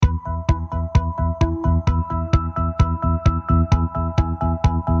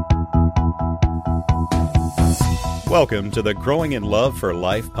Welcome to the Growing in Love for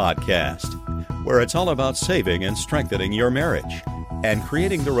Life podcast, where it's all about saving and strengthening your marriage and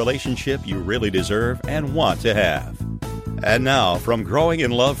creating the relationship you really deserve and want to have. And now, from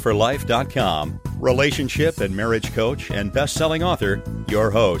growinginloveforlife.com, relationship and marriage coach and best-selling author,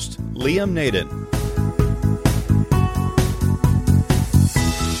 your host, Liam Naden.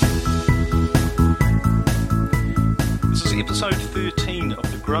 This is episode 13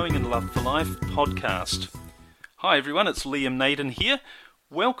 of the Growing in Love for Life podcast. Hi everyone, it's Liam Naden here.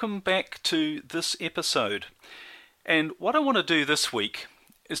 Welcome back to this episode. And what I want to do this week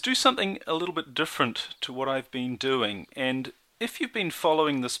is do something a little bit different to what I've been doing. And if you've been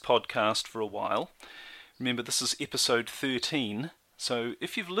following this podcast for a while, remember this is episode 13. So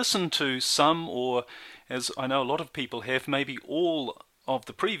if you've listened to some, or as I know a lot of people have, maybe all of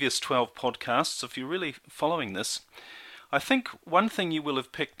the previous 12 podcasts, if you're really following this, I think one thing you will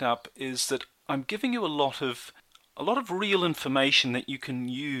have picked up is that I'm giving you a lot of real information that you can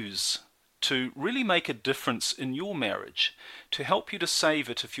use to really make a difference in your marriage, to help you to save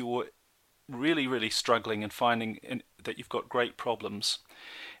it if you're really struggling and finding that you've got great problems.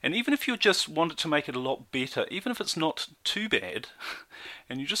 And even if you just wanted to make it a lot better, even if it's not too bad,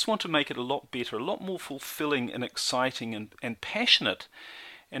 and you just want to make it a lot better, a lot more fulfilling and exciting and passionate,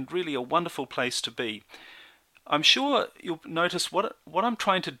 and really a wonderful place to be, I'm sure you'll notice what I'm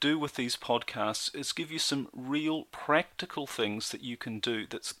trying to do with these podcasts is give you some real practical things that you can do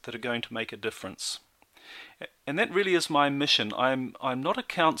that are going to make a difference. And that really is my mission. I'm not a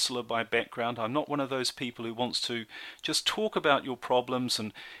counselor by background. I'm not one of those people who wants to just talk about your problems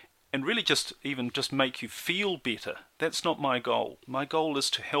and really just make you feel better. That's not my goal. My goal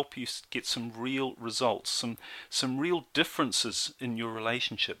is to help you get some real results, some real differences in your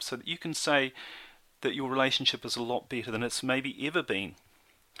relationship, so that you can say that your relationship is a lot better than it's maybe ever been.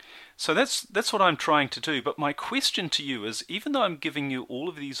 So that's what I'm trying to do. But my question to you is, even though I'm giving you all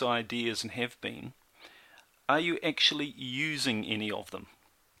of these ideas and have been, are you actually using any of them?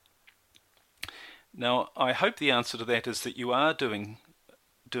 Now, I hope the answer to that is that you are doing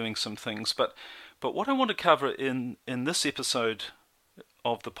some things. But what I want to cover in this episode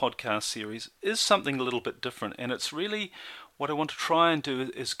of the podcast series is something a little bit different, and it's really what I want to try and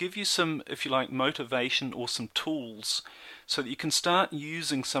do is give you some, if you like, motivation or some tools so that you can start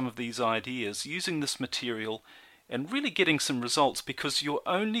using some of these ideas, using this material, and really getting some results, because you're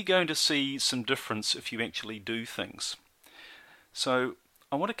only going to see some difference if you actually do things. So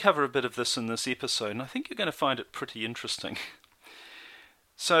I want to cover a bit of this in this episode, and I think you're going to find it pretty interesting.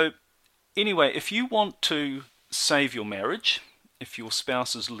 So anyway, if you want to save your marriage, if your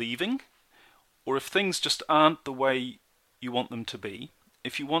spouse is leaving, or if things just aren't the way you want them to be,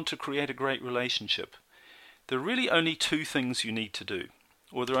 if you want to create a great relationship, there are really only two things you need to do,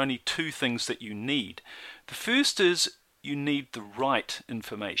 or there are only two things that you need. The first is you need the right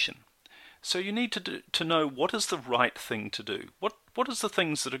information. So you need to know what is the right thing to do. What is the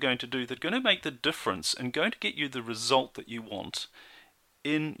things that are going to make the difference and going to get you the result that you want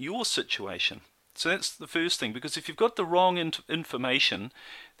in your situation. So that's the first thing, because if you've got the wrong information,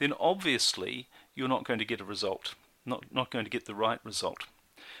 then obviously you're not going to get a result. Not going to get the right result.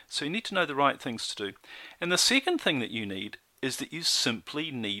 So you need to know the right things to do. And the second thing that you need is that you simply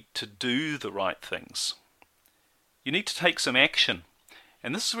need to do the right things. You need to take some action.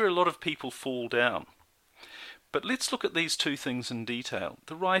 And this is where a lot of people fall down. But let's look at these two things in detail.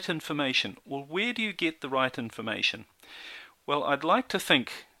 The right information. Well, where do you get the right information? Well, I'd like to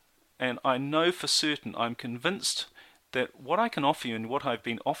think, and I know for certain, I'm convinced that what I can offer you and what I've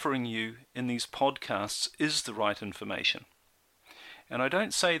been offering you in these podcasts is the right information. And I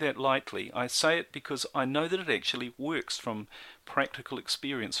don't say that lightly. I say it because I know that it actually works from practical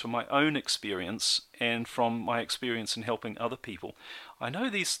experience, from my own experience, and from my experience in helping other people. I know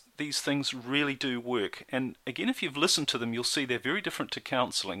these things really do work. And again, if you've listened to them, you'll see they're very different to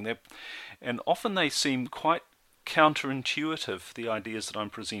counseling. And often they seem quite counterintuitive, the ideas that I'm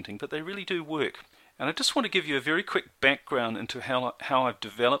presenting, but they really do work. And I just want to give you a very quick background into how I've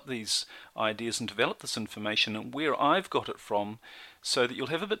developed these ideas and developed this information and where I've got it from, so that you'll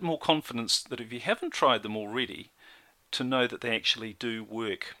have a bit more confidence that if you haven't tried them already, to know that they actually do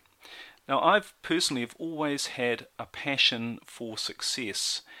work. Now, I've personally have always had a passion for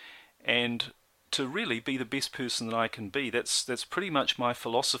success and to really be the best person that I can be. That's pretty much my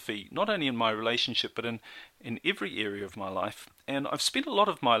philosophy, not only in my relationship, but in every area of my life. And I've spent a lot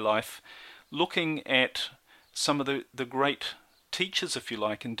of my life looking at some of the great teachers, if you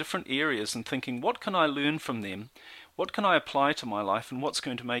like, in different areas and thinking, what can I learn from them? What can I apply to my life, and what's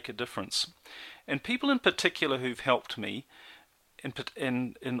going to make a difference? And people in particular who've helped me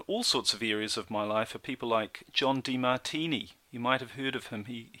in all sorts of areas of my life are people like John DeMartini. You might have heard of him.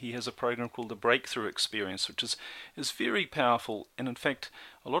 He has a program called the Breakthrough Experience, which is very powerful. And in fact,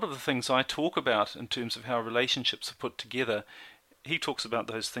 a lot of the things I talk about in terms of how relationships are put together, he talks about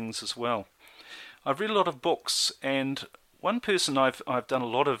those things as well. I've read a lot of books, and one person I've done a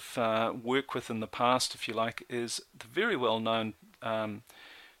lot of work with in the past, if you like, is the very well-known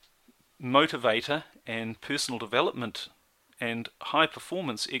motivator and personal development and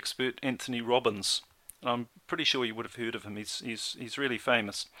high-performance expert Anthony Robbins. I'm pretty sure you would have heard of him. He's really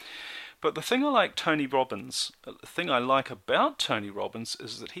famous. But the thing I like about Tony Robbins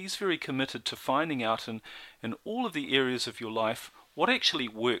is that he's very committed to finding out in all of the areas of your life what actually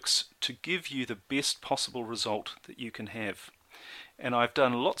works to give you the best possible result that you can have. And I've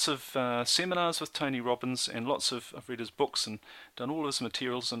done lots of seminars with Tony Robbins, and I've read his books and done all his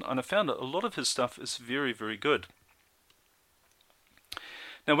materials, and I found that a lot of his stuff is very, very good.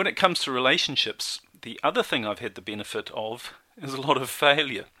 Now, when it comes to relationships, the other thing I've had the benefit of is a lot of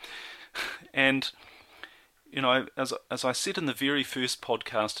failure. And, you know, as I said in the very first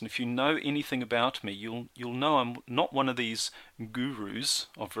podcast, and if you know anything about me, you'll know I'm not one of these gurus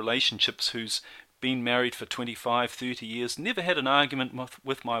of relationships who's been married for 25, 30 years, never had an argument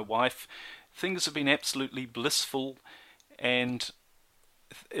with my wife. Things have been absolutely blissful, and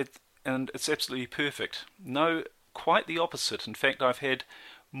it's absolutely perfect. No, quite the opposite. In fact, I've had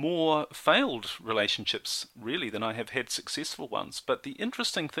more failed relationships, really, than I have had successful ones. But the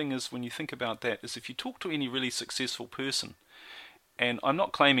interesting thing is, when you think about that, is if you talk to any really successful person, and I'm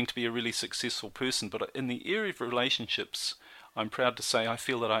not claiming to be a really successful person, but in the area of relationships, I'm proud to say I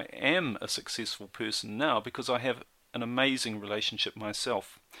feel that I am a successful person now because I have an amazing relationship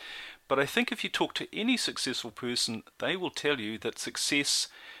myself. But I think if you talk to any successful person, they will tell you that success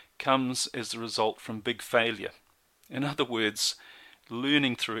comes as the result from big failure. In other words,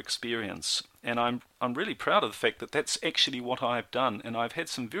 learning through experience. And I'm really proud of the fact that that's actually what I've done. And I've had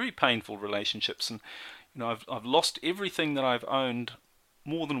some very painful relationships, and I've lost everything that I've owned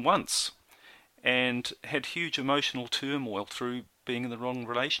more than once, and had huge emotional turmoil through being in the wrong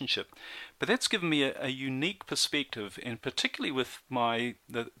relationship. But that's given me a unique perspective, and particularly with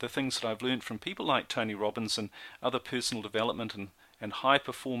the things that I've learned from people like Tony Robbins and other personal development and high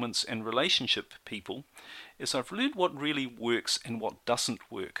performance and relationship people, is I've learned what really works and what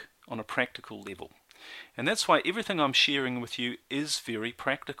doesn't work on a practical level. And that's why everything I'm sharing with you is very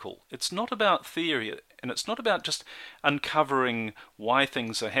practical. It's not about theory, and it's not about just uncovering why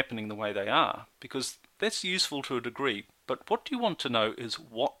things are happening the way they are, because that's useful to a degree. But what you want to know is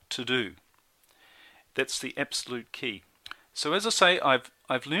what to do. That's the absolute key. So as I say,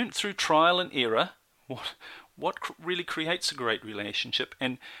 I've learned through trial and error what really creates a great relationship,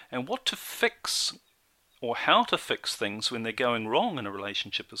 and what to fix, or how to fix things when they're going wrong in a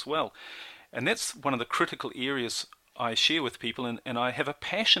relationship as well. And that's one of the critical areas I share with people, and I have a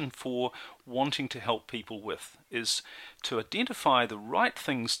passion for wanting to help people with, is to identify the right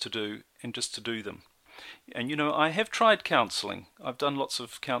things to do and just to do them. And I have tried counselling. I've done lots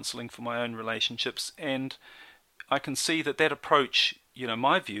of counselling for my own relationships, and I can see that approach,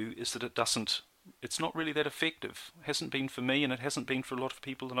 my view is that it's not really that effective. It hasn't been for me, and it hasn't been for a lot of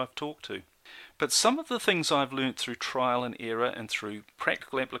people that I've talked to. But some of the things I've learnt through trial and error and through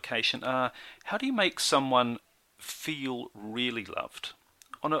practical application are, how do you make someone feel really loved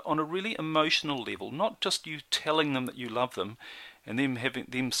on a really emotional level, not just you telling them that you love them and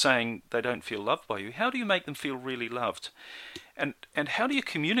them saying they don't feel loved by you. How do you make them feel really loved? And how do you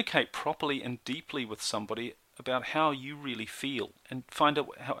communicate properly and deeply with somebody about how you really feel, and find out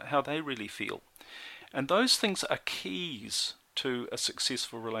how they really feel? And those things are keys to a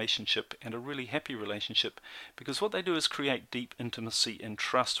successful relationship and a really happy relationship, because what they do is create deep intimacy and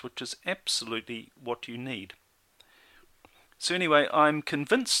trust, which is absolutely what you need. So anyway, I'm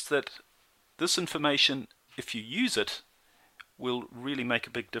convinced that this information, if you use it, will really make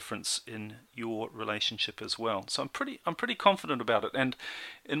a big difference in your relationship as well. So I'm pretty confident about it. And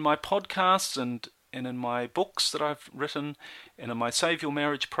in my podcasts and in my books that I've written, and in my Save Your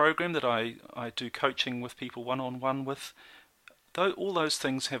Marriage program that I do coaching with people one-on-one with, all those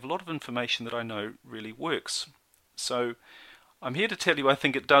things have a lot of information that I know really works. So I'm here to tell you I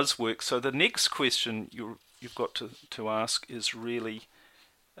think it does work. So the next question you've got to ask is really,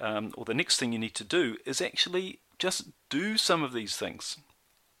 or the next thing you need to do is actually just do some of these things.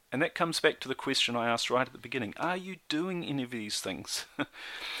 And that comes back to the question I asked right at the beginning. Are you doing any of these things?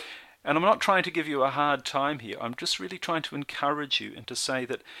 And I'm not trying to give you a hard time here. I'm just really trying to encourage you and to say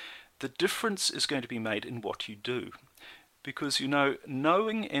that the difference is going to be made in what you do. Because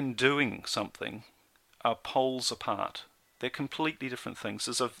knowing and doing something are poles apart. They're completely different things.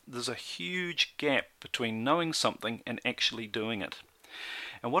 There's a huge gap between knowing something and actually doing it.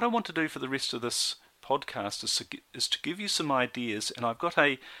 And what I want to do for the rest of this podcast is to give you some ideas, and I've got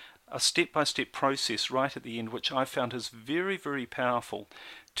a step-by-step process right at the end, which I found is very, very powerful,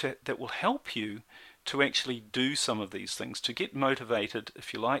 that will help you to actually do some of these things, to get motivated,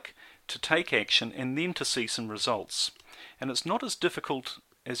 if you like, to take action, and then to see some results. And it's not as difficult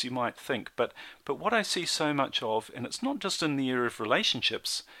as you might think, but what I see so much of, and it's not just in the area of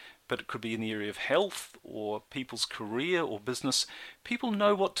relationships, but it could be in the area of health or people's career or business. People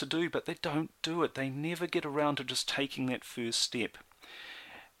know what to do, but they don't do it. They never get around to just taking that first step.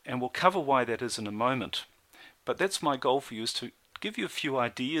 And we'll cover why that is in a moment. But that's my goal for you, is to give you a few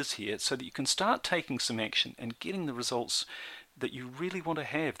ideas here so that you can start taking some action and getting the results that you really want to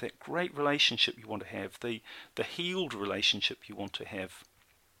have, that great relationship you want to have, the healed relationship you want to have.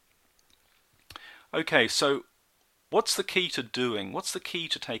 Okay, so what's the key to doing? What's the key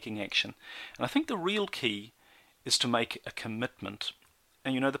to taking action? And I think the real key is to make a commitment.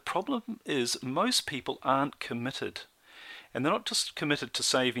 And the problem is most people aren't committed. And they're not just committed to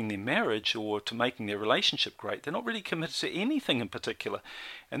saving their marriage or to making their relationship great. They're not really committed to anything in particular.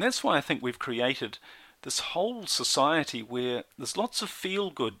 And that's why I think we've created this whole society where there's lots of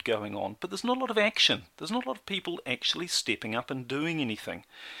feel-good going on, but there's not a lot of action. There's not a lot of people actually stepping up and doing anything.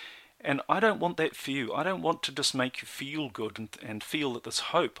 And I don't want that for you. I don't want to just make you feel good and feel that there's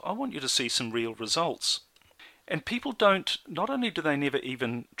hope. I want you to see some real results. And people not only do they never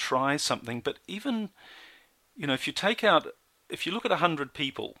even try something, but even, if you look at 100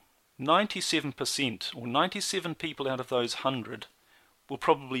 people, 97% or 97 people out of those 100 will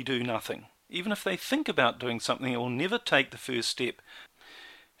probably do nothing. Even if they think about doing something, they will never take the first step.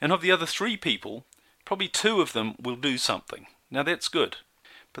 And of the other 3 people, probably 2 of them will do something. Now that's good.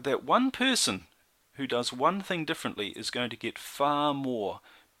 But that one person who does one thing differently is going to get far more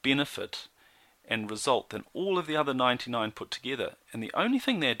benefit and result than all of the other 99 put together. And the only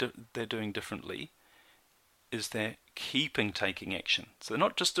thing they're doing differently is they're keeping taking action. So they're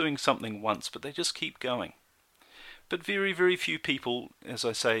not just doing something once, but they just keep going. But very, very few people, as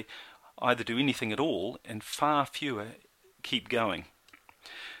I say, either do anything at all, and far fewer keep going.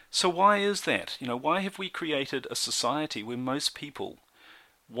 So why is that? Why have we created a society where most people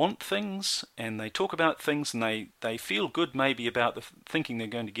want things and they talk about things and they feel good maybe about thinking they're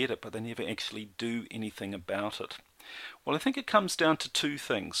going to get it, but they never actually do anything about it? Well, I think it comes down to 2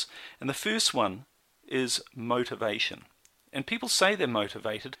 things. And the first one is motivation. And people say they're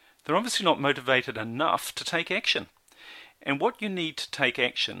motivated. They're obviously not motivated enough to take action. And what you need to take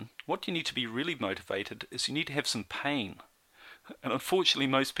action, what you need to be really motivated, is you need to have some pain. And unfortunately,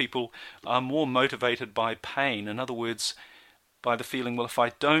 most people are more motivated by pain. In other words, by the feeling, well, if I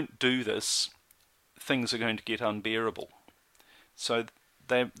don't do this, things are going to get unbearable. So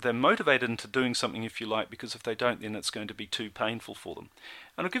they're motivated into doing something, if you like, because if they don't, then it's going to be too painful for them.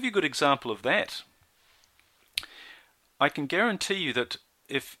 And I'll give you a good example of that. I can guarantee you that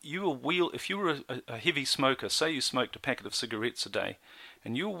if you were a heavy smoker, say you smoked a packet of cigarettes a day,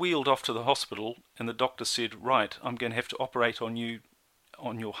 and you were wheeled off to the hospital, and the doctor said, right, I'm going to have to operate on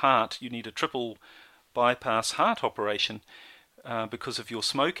your heart. You need a triple bypass heart operation because of your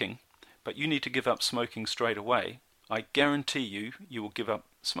smoking, but you need to give up smoking straight away. I guarantee you will give up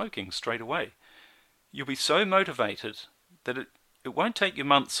smoking straight away. You'll be so motivated that it won't take you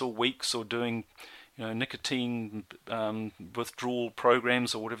months or weeks or doing nicotine withdrawal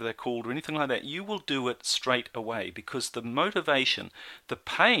programs or whatever they're called or anything like that. You will do it straight away because the motivation, the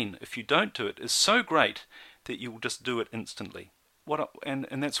pain if you don't do it is so great that you will just do it instantly. And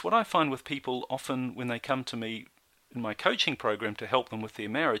that's what I find with people often when they come to me in my coaching program to help them with their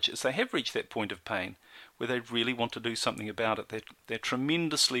marriage, is they have reached that point of pain where they really want to do something about it. They're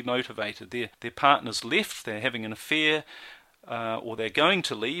tremendously motivated. Their partner's left, they're having an affair, or they're going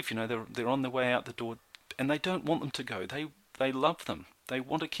to leave, they're on their way out the door, and they don't want them to go. They love them. They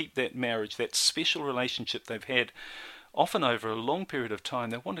want to keep that marriage, that special relationship they've had, often over a long period of time.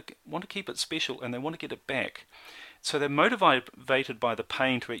 They want to keep it special, and they want to get it back. So they're motivated by the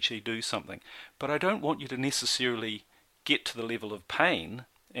pain to actually do something. But I don't want you to necessarily get to the level of pain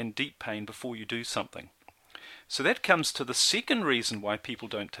and deep pain before you do something. So that comes to the second reason why people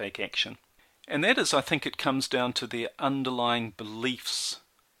don't take action. And that is, I think it comes down to their underlying beliefs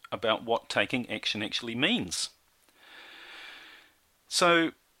about what taking action actually means.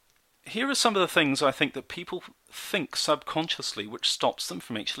 So here are some of the things I think that people think subconsciously which stops them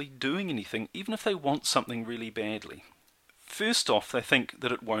from actually doing anything, even if they want something really badly. First off, they think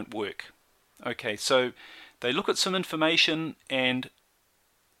that it won't work. Okay, so they look at some information and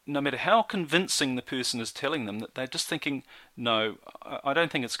no matter how convincing the person is telling them, that they're just thinking, no, I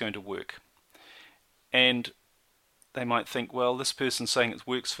don't think it's going to work. And they might think, well, this person's saying it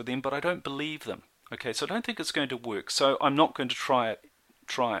works for them, but I don't believe them. Okay, so I don't think it's going to work, so I'm not going to try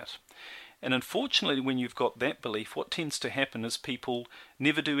it. And unfortunately, when you've got that belief, what tends to happen is people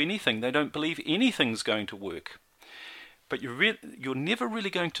never do anything. They don't believe anything's going to work. But you're never really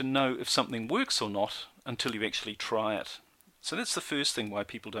going to know if something works or not until you actually try it. So that's the first thing why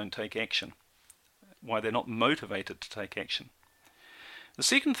people don't take action, why they're not motivated to take action. The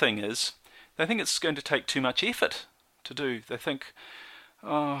second thing is they think it's going to take too much effort to do. They think,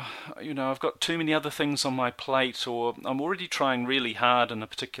 oh, I've got too many other things on my plate, or I'm already trying really hard in a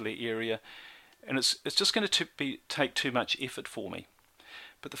particular area, and it's just going to take too much effort for me.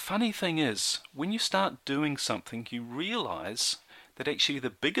 But the funny thing is, when you start doing something, you realize that actually the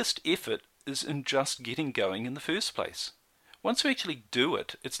biggest effort is in just getting going in the first place. Once you actually do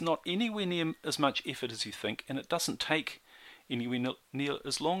it, it's not anywhere near as much effort as you think, and it doesn't take anywhere near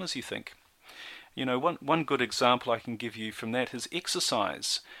as long as you think. One good example I can give you from that is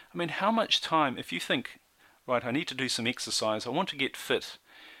exercise. I mean, how much time, if you think, right, I need to do some exercise, I want to get fit,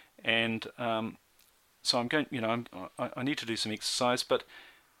 and so I'm going, I need to do some exercise, but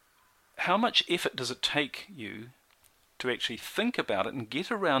how much effort does it take you to actually think about it and get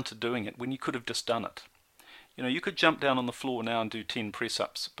around to doing it when you could have just done it? You could jump down on the floor now and do 10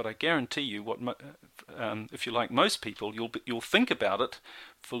 press-ups, but I guarantee you, if you're like most people, you'll think about it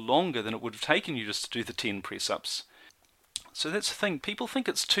for longer than it would have taken you just to do the 10 press-ups. So that's the thing. People think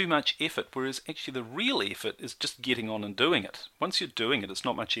it's too much effort, whereas actually the real effort is just getting on and doing it. Once you're doing it, it's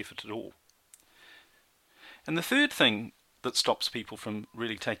not much effort at all. And the third thing that stops people from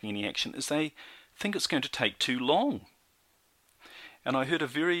really taking any action is they think it's going to take too long. And I heard a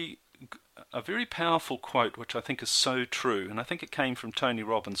very powerful quote which I think is so true, and I think it came from Tony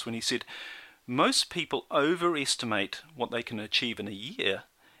Robbins when he said, most people overestimate what they can achieve in a year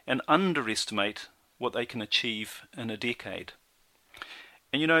and underestimate what they can achieve in a decade.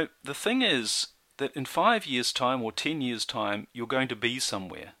 And the thing is that in 5 years' time or 10 years' time, you're going to be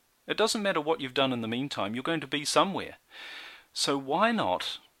somewhere. It doesn't matter what you've done in the meantime, you're going to be somewhere. So why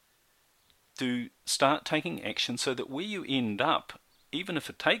not start taking action so that where you end up, even if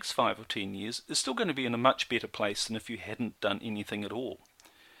it takes 5 or 10 years, is still going to be in a much better place than if you hadn't done anything at all.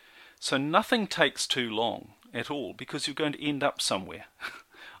 So nothing takes too long at all, because you're going to end up somewhere.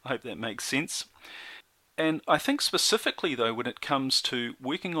 I hope that makes sense. And I think specifically, though, when it comes to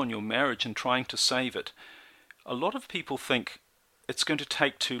working on your marriage and trying to save it, a lot of people think it's going to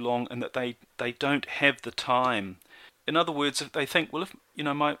take too long and that they don't have the time. In other words, if they think, well, if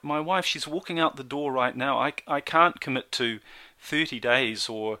my wife, she's walking out the door right now, I can't commit to 30 days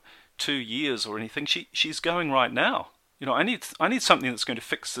or 2 years or anything. She's going right now. I need something that's going to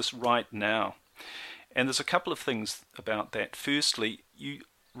fix this right now. And there's a couple of things about that. Firstly, you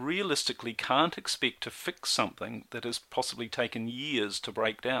realistically can't expect to fix something that has possibly taken years to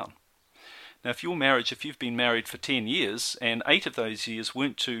break down. Now, if you've been married for 10 years and 8 of those years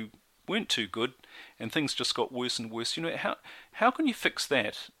weren't too good and things just got worse and worse, how can you fix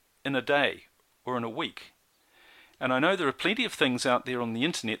that in a day or in a week? And I know there are plenty of things out there on the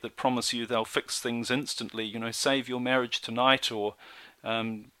internet that promise you they'll fix things instantly, save your marriage tonight or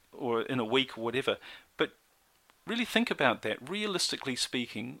in a week or whatever. But really think about that. Realistically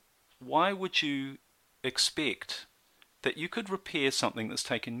speaking, why would you expect that you could repair something that's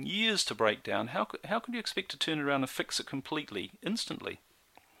taken years to break down? How can you expect to turn around and fix it completely, instantly?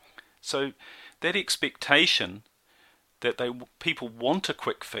 So that expectation that people want a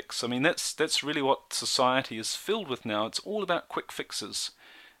quick fix, I mean, that's really what society is filled with now. It's all about quick fixes,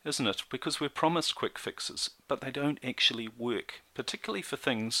 isn't it? Because we're promised quick fixes, but they don't actually work, particularly for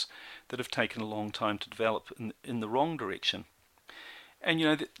things that have taken a long time to develop in the wrong direction.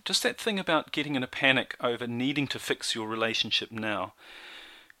 And just that thing about getting in a panic over needing to fix your relationship now.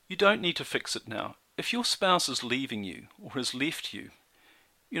 You don't need to fix it now. If your spouse is leaving you or has left you,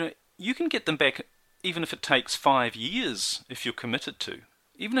 you can get them back even if it takes 5 years if you're committed to.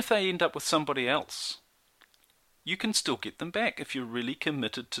 Even if they end up with somebody else, you can still get them back if you're really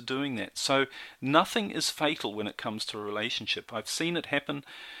committed to doing that. So nothing is fatal when it comes to a relationship. I've seen it happen,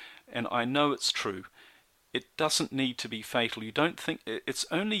 and I know it's true. It doesn't need to be fatal. You don't think it's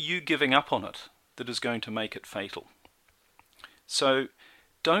only you giving up on it that is going to make it fatal. So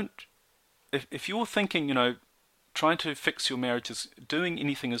if you're thinking, trying to fix your marriage is doing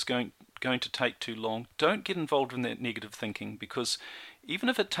anything is going to take too long, don't get involved in that negative thinking, because even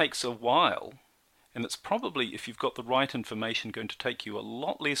if it takes a while, and it's probably, if you've got the right information, going to take you a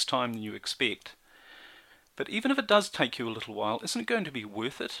lot less time than you expect, But even if it does take you a little while, isn't it going to be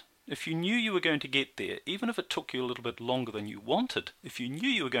worth it? If you knew you were going to get there, even if it took you a little bit longer than you wanted, if you knew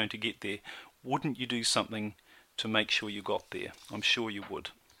you were going to get there, wouldn't you do something to make sure you got there? I'm sure you would.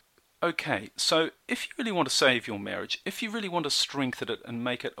 Okay, so if you really want to save your marriage, if you really want to strengthen it and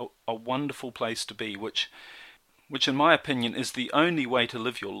make it a wonderful place to be, which in my opinion is the only way to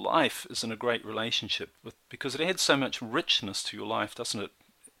live your life, is in a great relationship, because it adds so much richness to your life, doesn't it?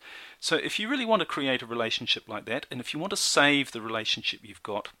 So if you really want to create a relationship like that, and if you want to save the relationship you've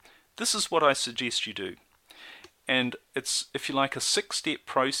got, this is what I suggest you do. And it's, if you like, a 6-step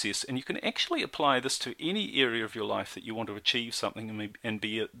process, and you can actually apply this to any area of your life that you want to achieve something and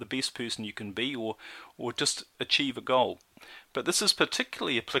be the best person you can be, or just achieve a goal. But this is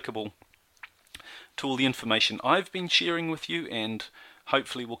particularly applicable to all the information I've been sharing with you, and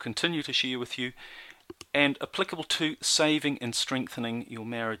hopefully will continue to share with you, and applicable to saving and strengthening your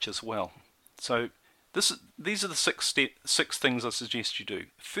marriage as well. So these are the six things I suggest you do.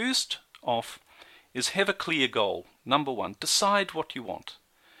 First off is have a clear goal. Number one, decide what you want.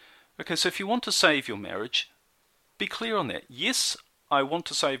 Okay, so if you want to save your marriage, be clear on that. Yes, I want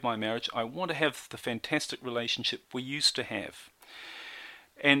to save my marriage. I want to have the fantastic relationship we used to have.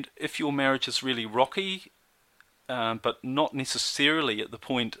 And if your marriage is really rocky, but not necessarily at the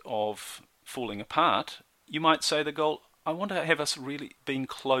point of falling apart, you might say the goal, I want to have us really being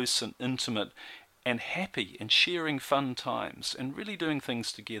close and intimate and happy and sharing fun times and really doing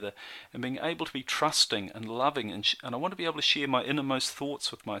things together and being able to be trusting and loving, and I want to be able to share my innermost thoughts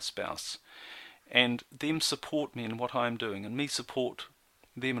with my spouse and them support me in what I'm doing and me support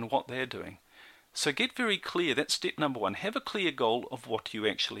them in what they're doing. So get very clear. That's step number one. Have a clear goal of what you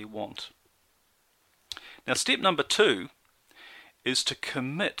actually want. Now step number two is to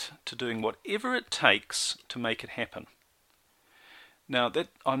commit to doing whatever it takes to make it happen. Now that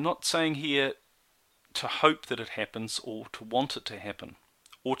I'm not saying here to hope that it happens or to want it to happen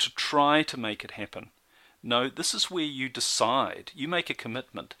or to try to make it happen. No, this is where you decide, you make a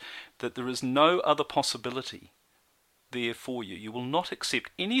commitment that there is no other possibility there for you. You will not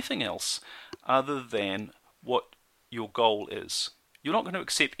accept anything else other than what your goal is. You're not going to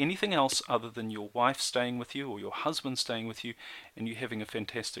accept anything else other than your wife staying with you or your husband staying with you and you having a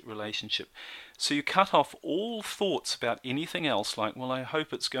fantastic relationship. So you cut off all thoughts about anything else like, well, I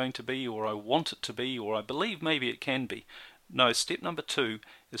hope it's going to be, or I want it to be, or I believe maybe it can be. No, step number two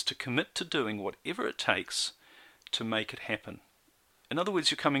is to commit to doing whatever it takes to make it happen. In other words,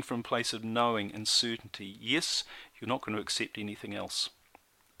 you're coming from a place of knowing and certainty. Yes, you're not going to accept anything else.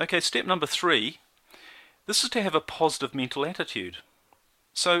 Okay, step number three, this is to have a positive mental attitude.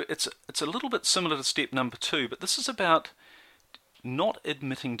 So it's a little bit similar to step number two, but this is about not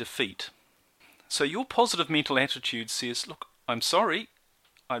admitting defeat. So your positive mental attitude says, look, I'm sorry,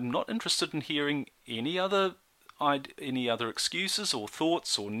 I'm not interested in hearing any other excuses or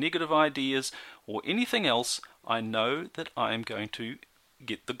thoughts or negative ideas or anything else. I know that I am going to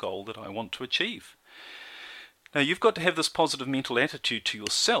get the goal that I want to achieve. Now you've got to have this positive mental attitude to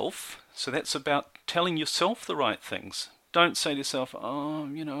yourself, so that's about telling yourself the right things. Don't say to yourself, oh,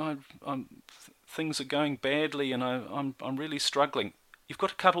 things are going badly and I'm really struggling. You've got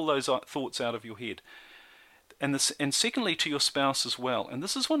to cut all those thoughts out of your head. And secondly, to your spouse as well. And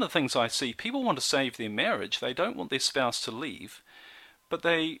this is one of the things I see. People want to save their marriage. They don't want their spouse to leave, but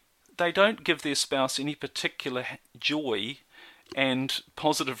they don't give their spouse any particular joy and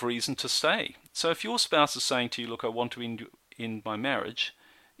positive reason to stay. So if your spouse is saying to you, look, I want to end our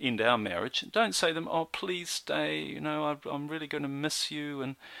marriage, don't say to them, oh, please stay, I'm really going to miss you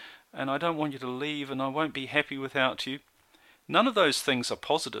and I don't want you to leave and I won't be happy without you. None of those things are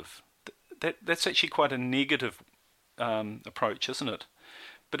positive. That's actually quite a negative approach, isn't it?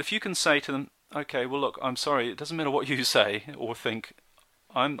 But if you can say to them, okay, well look, I'm sorry, it doesn't matter what you say or think,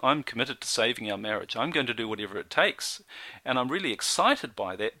 I'm committed to saving our marriage. I'm going to do whatever it takes. And I'm really excited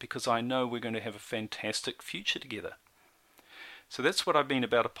by that because I know we're going to have a fantastic future together. So that's what I mean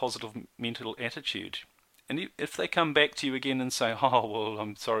about a positive mental attitude. And if they come back to you again and say, oh, well,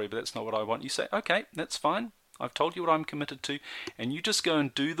 I'm sorry, but that's not what I want, you say, okay, that's fine. I've told you what I'm committed to. And you just go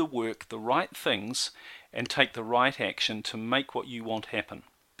and do the work, the right things, and take the right action to make what you want happen,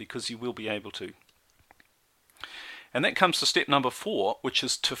 because you will be able to. And that comes to step number 4, which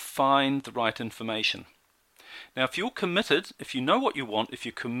is to find the right information. Now, if you're committed, if you know what you want, if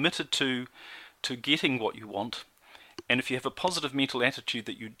you're committed to getting what you want, and if you have a positive mental attitude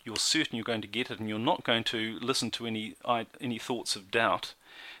that you're certain you're going to get it and you're not going to listen to any thoughts of doubt,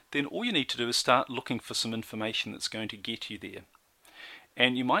 then all you need to do is start looking for some information that's going to get you there.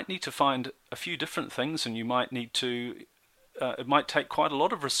 And you might need to find a few different things, and you might need to, it might take quite a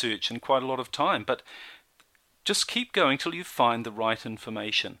lot of research and quite a lot of time, but Just keep going till you find the right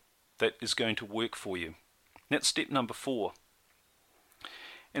information that is going to work for you. That's step number 4.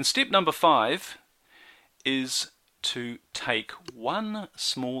 And step number 5 is to take one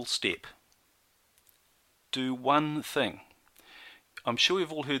small step. Do one thing. I'm sure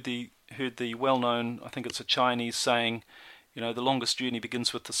you've all heard the well-known, I think it's a Chinese saying, the longest journey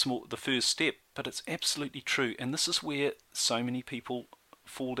begins with the first step, but it's absolutely true. And this is where so many people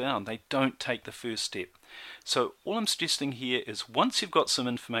fall down. They don't take the first step. So all I'm suggesting here is once you've got some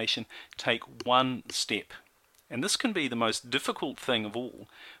information, take one step. And this can be the most difficult thing of all,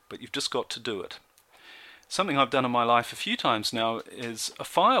 but you've just got to do it. Something I've done in my life a few times now is a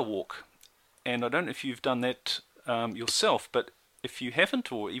fire walk. And I don't know if you've done that yourself, but if you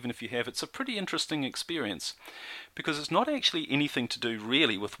haven't, or even if you have, it's a pretty interesting experience, because it's not actually anything to do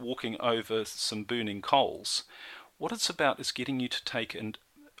really with walking over some burning coals. What it's about is getting you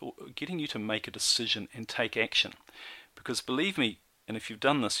to make a decision and take action. Because believe me, and if you've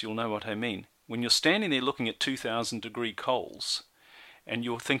done this, you'll know what I mean. When you're standing there looking at 2,000 degree coals, and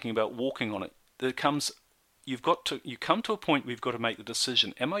you're thinking about walking on it, you come to a point where you've got to make the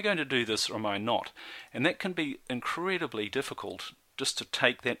decision. Am I going to do this or am I not? And that can be incredibly difficult just to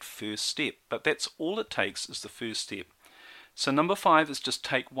take that first step. But that's all it takes, is the first step. So number 5 is just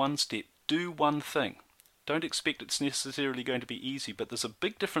take one step. Do one thing. Don't expect it's necessarily going to be easy, but there's a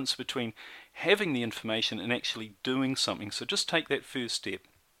big difference between having the information and actually doing something. So just take that first step.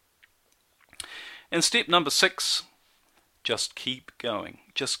 And step number 6, just keep going.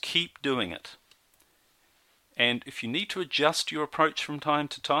 Just keep doing it. And if you need to adjust your approach from time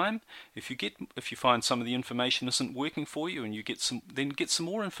to time, if you find some of the information isn't working for you, and then get some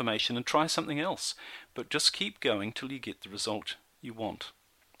more information and try something else. But just keep going till you get the result you want.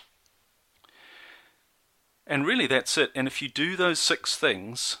 And really that's it. And if you do those 6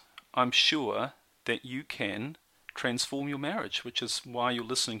 things, I'm sure that you can transform your marriage, which is why you're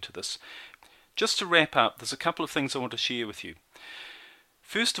listening to this. Just to wrap up, there's a couple of things I want to share with you.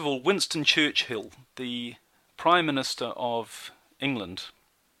 First of all, Winston Churchill, the Prime Minister of England,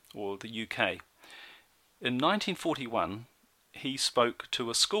 or the UK, in 1941 he spoke to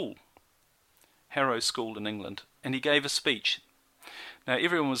a school, Harrow School in England, and he gave a speech. Now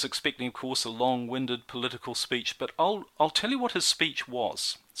everyone was expecting, of course, a long-winded political speech, but I'll tell you what his speech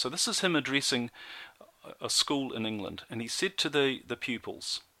was. So this is him addressing a school in England, and he said to the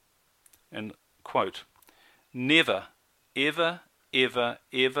pupils, and quote, "Never, ever, ever,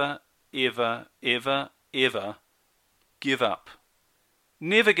 ever, ever, ever, ever give up.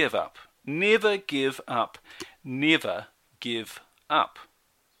 Never give up. Never give up. Never give up."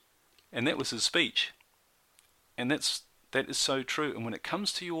 And that was his speech. And that is so true. And when it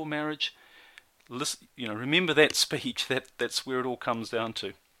comes to your marriage, listen, remember that speech. That's where it all comes down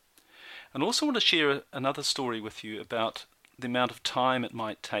to. And I also want to share another story with you about the amount of time it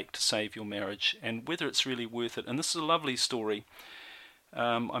might take to save your marriage and whether it's really worth it. And this is a lovely story.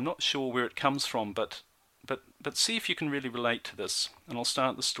 I'm not sure where it comes from, but see if you can really relate to this. And I'll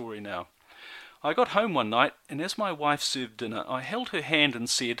start the story now. I got home one night, and as my wife served dinner, I held her hand and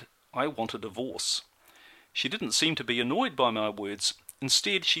said, "I want a divorce." She didn't seem to be annoyed by my words.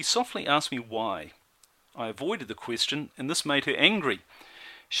 Instead, she softly asked me why. I avoided the question, and this made her angry.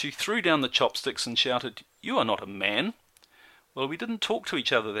 She threw down the chopsticks and shouted, "You are not a man." Well, we didn't talk to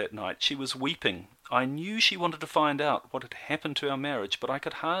each other that night. She was weeping. I knew she wanted to find out what had happened to our marriage, but I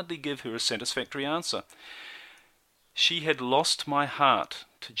could hardly give her a satisfactory answer. She had lost my heart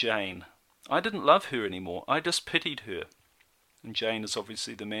to Jane. I didn't love her anymore. I just pitied her. And Jane is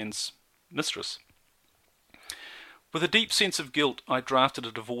obviously the man's mistress. With a deep sense of guilt, I drafted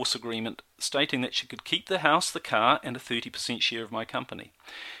a divorce agreement stating that she could keep the house, the car, and a 30% share of my company.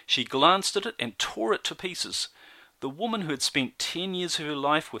 She glanced at it and tore it to pieces. The woman who had spent 10 years of her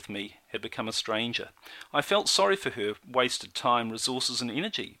life with me had become a stranger. I felt sorry for her wasted time, resources, and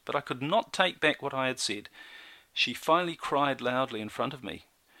energy, but I could not take back what I had said. She finally cried loudly in front of me,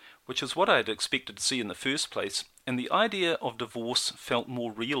 which is what I had expected to see in the first place, and the idea of divorce felt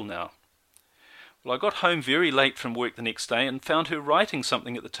more real now. Well, I got home very late from work the next day and found her writing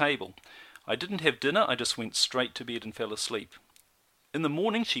something at the table. I didn't have dinner, I just went straight to bed and fell asleep. In the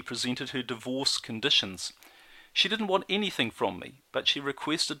morning she presented her divorce conditions. She didn't want anything from me, but she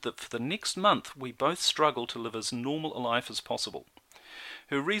requested that for the next month we both struggle to live as normal a life as possible.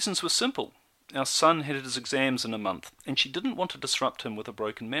 Her reasons were simple. Our son had his exams in a month, and she didn't want to disrupt him with a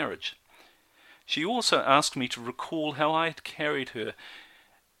broken marriage. She also asked me to recall how I had carried her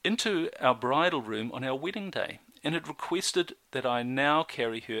into our bridal room on our wedding day, and had requested that I now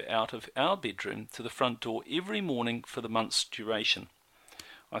carry her out of our bedroom to the front door every morning for the month's duration.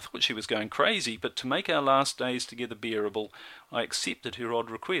 I thought she was going crazy, but to make our last days together bearable, I accepted her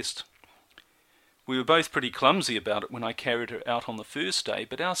odd request. We were both pretty clumsy about it when I carried her out on the first day,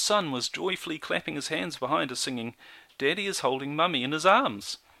 but our son was joyfully clapping his hands behind her, singing, "Daddy is holding Mummy in his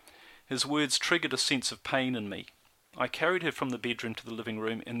arms." His words triggered a sense of pain in me. I carried her from the bedroom to the living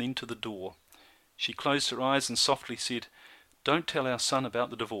room and then to the door. She closed her eyes and softly said, "Don't tell our son about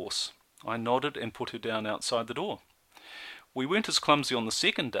the divorce." I nodded and put her down outside the door. We weren't as clumsy on the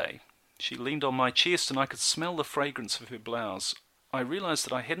second day. She leaned on my chest and I could smell the fragrance of her blouse. I realized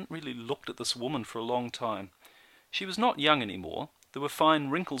that I hadn't really looked at this woman for a long time. She was not young anymore. There were fine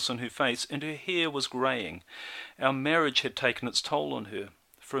wrinkles on her face and her hair was greying. Our marriage had taken its toll on her.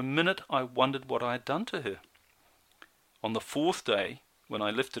 For a minute I wondered what I had done to her. On the fourth day, when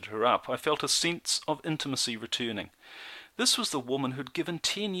I lifted her up, I felt a sense of intimacy returning. This was the woman who'd given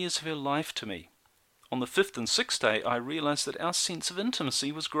 10 years of her life to me. On the fifth and sixth day, I realized that our sense of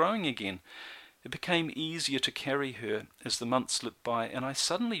intimacy was growing again. It became easier to carry her as the months slipped by, and I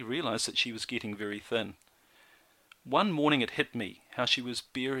suddenly realized that she was getting very thin. One morning it hit me, how she was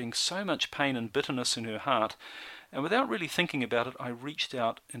bearing so much pain and bitterness in her heart, and without really thinking about it, I reached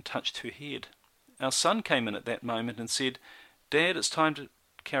out and touched her head. Our son came in at that moment and said, "Dad, it's time to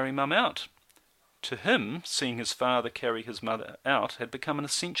carry Mum out." To him, seeing his father carry his mother out had become an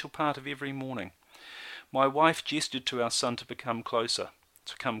essential part of every morning. My wife gestured to our son to come closer,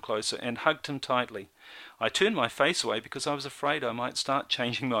 and hugged him tightly. I turned my face away because I was afraid I might start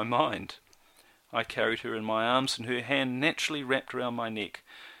changing my mind. I carried her in my arms and her hand naturally wrapped around my neck.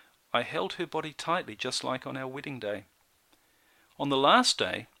 I held her body tightly, just like on our wedding day. On the last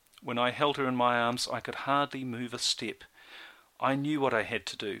day, when I held her in my arms, I could hardly move a step. I knew what I had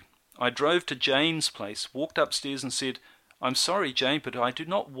to do. I drove to Jane's place, walked upstairs and said, "I'm sorry, Jane, but I do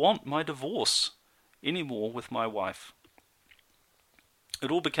not want my divorce anymore with my wife." It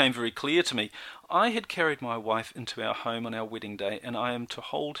all became very clear to me. I had carried my wife into our home on our wedding day, and I am to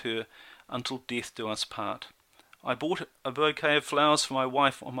hold her until death do us part. I bought a bouquet of flowers for my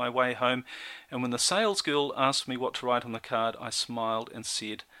wife on my way home, and when the salesgirl asked me what to write on the card, I smiled and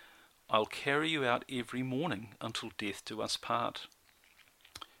said, "I'll carry you out every morning until death do us part."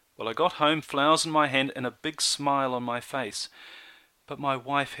 Well, I got home, flowers in my hand and a big smile on my face. But my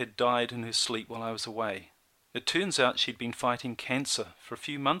wife had died in her sleep while I was away. It turns out she'd been fighting cancer for a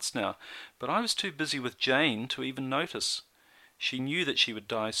few months now, but I was too busy with Jane to even notice. She knew that she would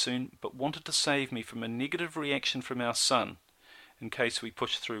die soon, but wanted to save me from a negative reaction from our son, in case we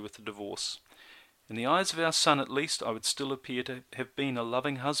pushed through with the divorce. In the eyes of our son, at least, I would still appear to have been a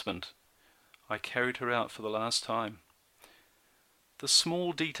loving husband. I carried her out for the last time. The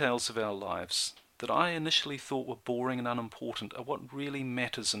small details of our lives that I initially thought were boring and unimportant are what really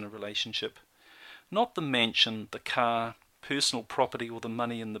matters in a relationship. Not the mansion, the car, personal property, or the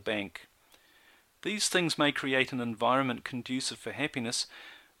money in the bank. These things may create an environment conducive for happiness,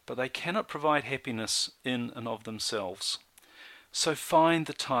 but they cannot provide happiness in and of themselves. So find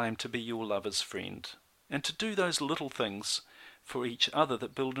the time to be your lover's friend, and to do those little things for each other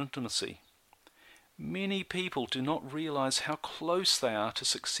that build intimacy. Many people do not realize how close they are to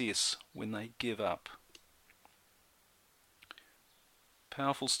success when they give up.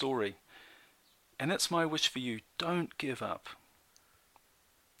 Powerful story. And that's my wish for you. Don't give up.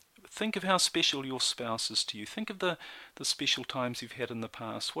 Think of how special your spouse is to you. Think of the special times you've had in the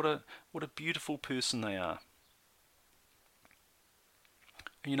past. What a beautiful person they are.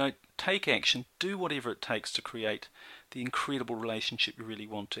 Take action. Do whatever it takes to create the incredible relationship you really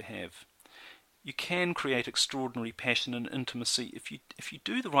want to have. You can create extraordinary passion and intimacy if you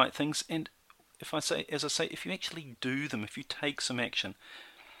do the right things, and if you actually do them, if you take some action.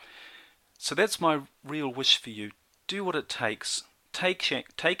 So that's my real wish for you. Do what it takes. Take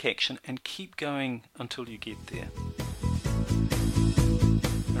action and keep going until you get there.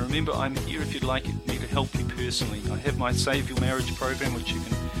 And remember, I'm here if you'd like me to help you personally. I have my Save Your Marriage program, which you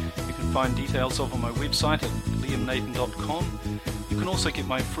can find details of on my website at liamnaden.com. You can also get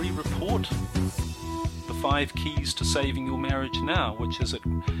my free report, The 5 Keys to Saving Your Marriage Now, which is at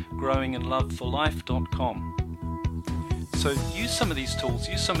growinginloveforlife.com. So use some of these tools,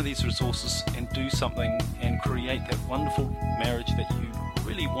 use some of these resources, and do something and create that wonderful marriage that you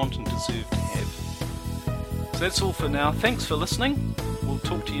really want and deserve to have. So that's all for now. Thanks for listening. We'll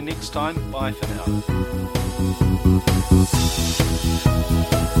talk to you next time. Bye for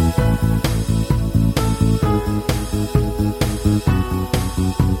now.